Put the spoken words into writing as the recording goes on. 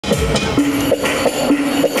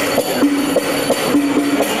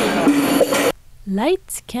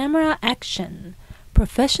Lights, camera, action.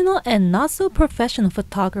 Professional and not-so-professional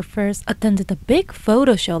photographers attended the big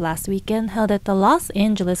photo show last weekend held at the Los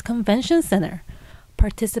Angeles Convention Center.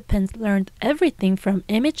 Participants learned everything from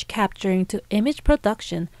image capturing to image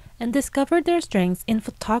production and discovered their strengths in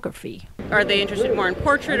photography. Are they interested more in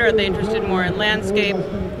portrait? Are they interested more in landscape?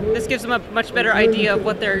 This gives them a much better idea of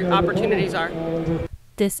what their opportunities are.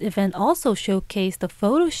 This event also showcased the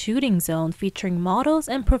photo shooting zone featuring models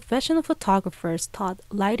and professional photographers taught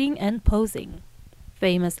lighting and posing.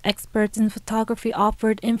 Famous experts in photography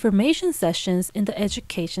offered information sessions in the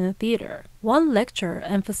education theater. One lecturer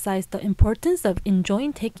emphasized the importance of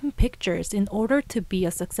enjoying taking pictures in order to be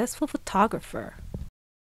a successful photographer.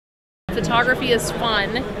 Photography is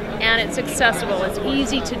fun and it's accessible. It's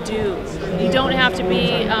easy to do. You don't have to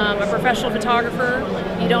be a professional photographer.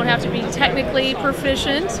 You don't have to be technically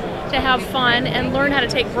proficient to have fun and learn how to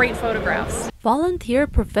take great photographs. Volunteer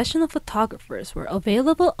professional photographers were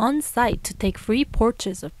available on site to take free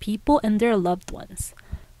portraits of people and their loved ones.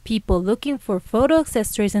 People looking for photo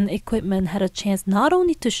accessories and equipment had a chance not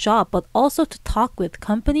only to shop but also to talk with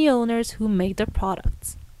company owners who made their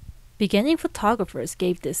products. Beginning photographers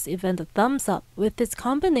gave this event a thumbs up with its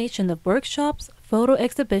combination of workshops, photo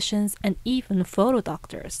exhibitions, and even photo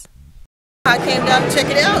doctors. I came down to check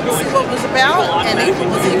it out, to see what it was about, and it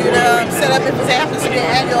was eager to set up if it happens to be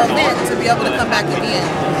an annual event to be able to come back again.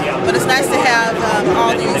 But it's nice to have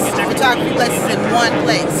all these photography places in one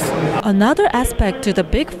place. Another aspect to the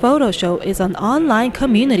Big Photo Show is an online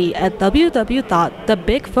community at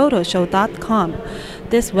www.thebigphotoshow.com.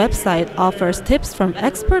 This website offers tips from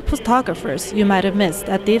expert photographers you might have missed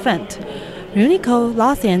at the event. Rooney Ko,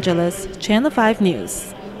 Los Angeles, Channel 5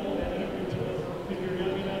 News.